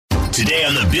Today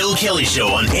on the Bill Kelly Show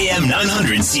on AM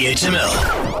 900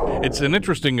 CHML. It's an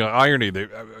interesting irony.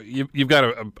 You've got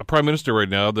a prime minister right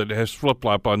now that has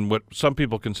flip-flop on what some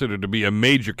people consider to be a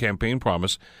major campaign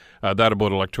promise, that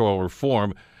about electoral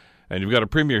reform. And you've got a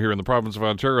premier here in the province of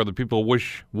Ontario that people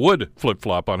wish would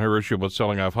flip-flop on her issue about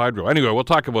selling off hydro. Anyway, we'll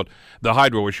talk about the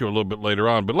hydro issue a little bit later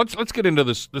on. But let's get into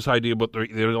this idea about the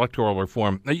electoral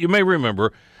reform. Now, you may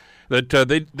remember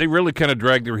that they really kind of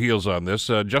dragged their heels on this.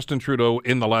 Justin Trudeau,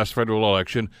 in the last federal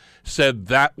election, said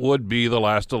that would be the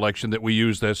last election that we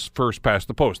use this first past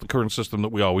the post, the current system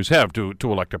that we always have to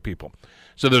elect our people.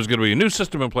 So there's going to be a new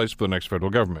system in place for the next federal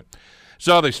government.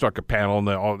 So they struck a panel and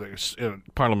the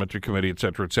parliamentary committee, et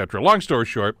cetera, et cetera. Long story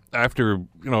short, after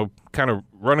kind of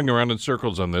running around in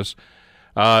circles on this,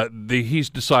 he's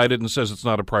decided and says it's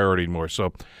not a priority anymore.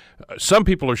 So some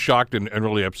people are shocked and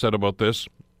really upset about this.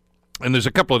 And there's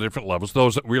a couple of different levels,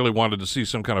 those that really wanted to see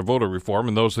some kind of voter reform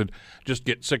and those that just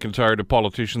get sick and tired of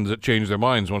politicians that change their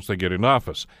minds once they get in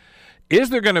office.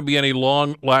 Is there going to be any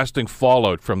long-lasting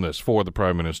fallout from this for the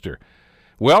Prime Minister?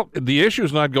 Well, the issue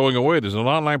is not going away. There's an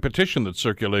online petition that's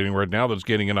circulating right now that's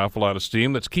getting an awful lot of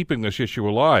steam that's keeping this issue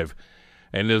alive.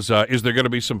 And is there going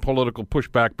to be some political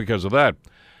pushback because of that?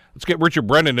 Let's get Richard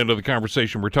Brennan into the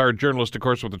conversation. Retired journalist, of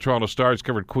course, with the Toronto Star. He's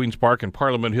covered Queen's Park and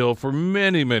Parliament Hill for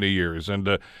many, many years.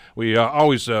 And we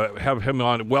always have him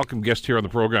on, welcome guest here on the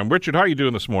program. Richard, how are you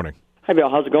doing this morning? Hi, Bill.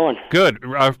 How's it going? Good.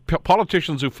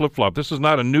 Politicians who flip-flop, this is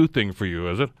not a new thing for you,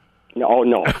 is it? No.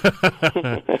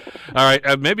 All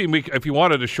right. Maybe if you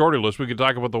wanted a shorter list, we could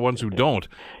talk about the ones who don't.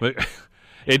 But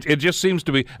it just seems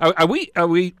to be. Are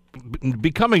we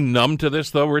becoming numb to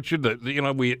this though, Richard? That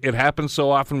it happens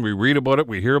so often. We read about it,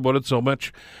 we hear about it so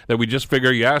much that we just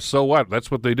figure, yeah, so what?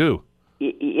 That's what they do.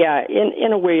 Yeah,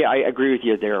 in a way, I agree with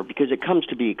you there because it comes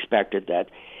to be expected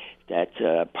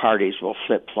that parties will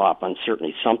flip flop on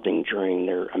certainly something during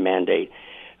their mandate,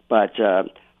 but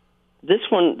this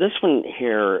one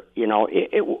here,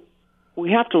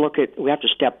 we have to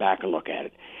step back and look at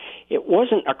it. It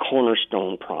wasn't a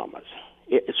cornerstone promise.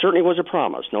 It certainly was a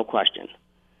promise, no question.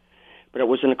 But it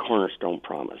wasn't a cornerstone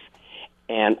promise.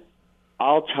 And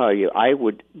I'll tell you, I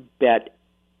would bet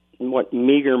what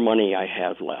meager money I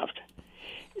have left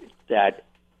that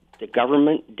the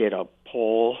government did a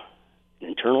poll,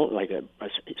 like a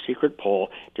secret poll,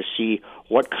 to see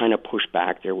what kind of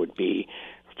pushback there would be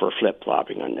for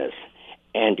flip-flopping on this,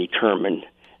 and determined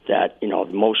that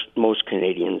most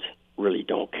Canadians really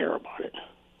don't care about it.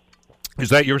 Is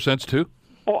that your sense too?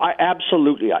 Oh,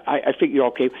 absolutely. I figure,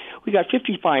 okay, we got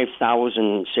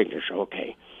 55,000 signatures,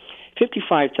 okay.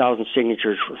 55,000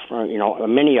 signatures for,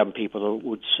 many of them people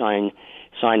would sign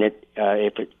it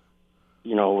if it,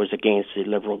 was against the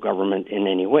Liberal government in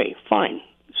any way. Fine.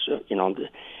 So,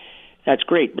 that's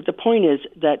great. But the point is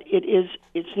that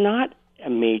it's not a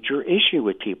major issue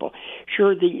with people.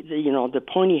 Sure, the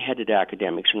pointy-headed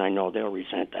academics, and I know they'll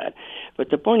resent that, but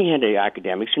the pointy-headed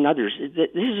academics and others, this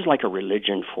is like a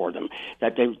religion for them,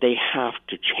 that they have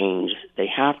to change. They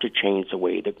have to change the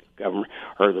way the government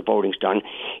or the voting's done,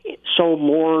 so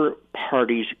more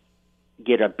parties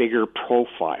get a bigger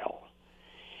profile.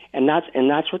 And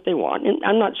that's what they want. And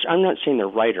I'm not saying they're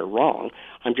right or wrong.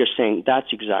 I'm just saying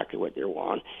that's exactly what they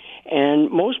want. And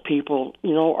most people,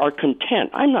 are content.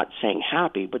 I'm not saying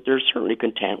happy, but they're certainly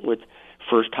content with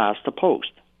first past the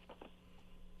post.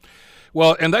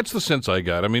 Well, and that's the sense I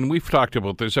got. I mean, we've talked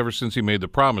about this ever since he made the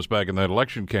promise back in that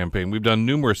election campaign. We've done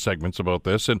numerous segments about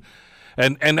this, and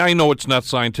I know it's not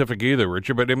scientific either,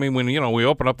 Richard, but I mean, when, we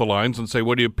open up the lines and say,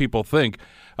 what do you people think?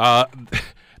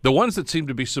 The ones that seem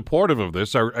to be supportive of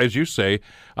this are, as you say,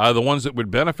 the ones that would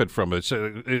benefit from it.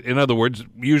 So, in other words,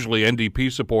 usually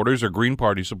NDP supporters or Green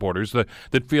Party supporters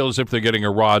that feel as if they're getting a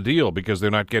raw deal because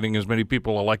they're not getting as many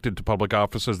people elected to public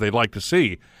office as they'd like to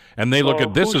see. And they look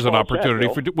at this as an opportunity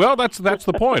well, that's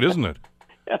the point, isn't it?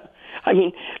 Yeah. I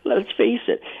mean, let's face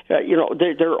it.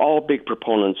 They're all big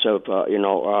proponents of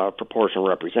proportional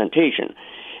representation.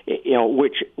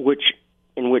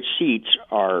 In which seats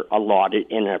are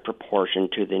allotted in a proportion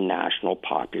to the national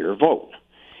popular vote,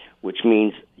 which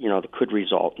means that could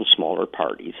result in smaller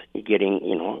parties getting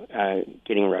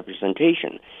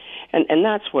representation, and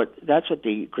that's what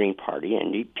the Green Party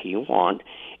NDP want,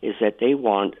 is that they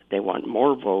want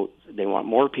more votes, they want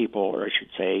more people, or I should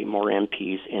say more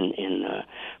MPs in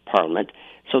Parliament,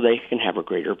 so they can have a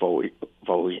greater voice.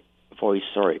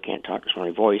 Sorry, I can't talk this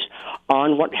morning. Voice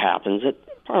on what happens at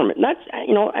Parliament. And that's,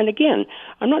 and again,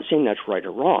 I'm not saying that's right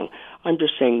or wrong. I'm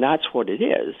just saying that's what it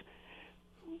is.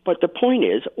 But the point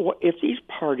is, if these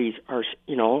parties are,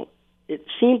 it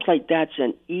seems like that's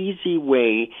an easy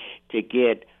way to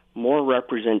get more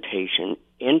representation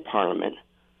in Parliament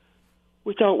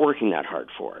without working that hard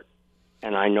for it.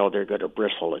 And I know they're going to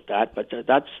bristle at that, but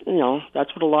that's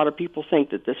what a lot of people think,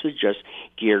 that this is just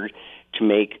geared to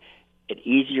make it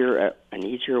an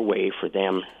easier way for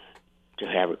them to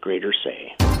have a greater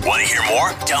say. Want to hear more?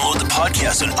 Download the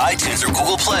podcast on iTunes or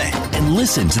Google Play and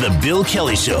listen to The Bill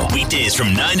Kelly Show weekdays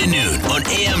from 9 to noon on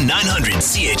AM 900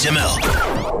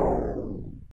 CHML.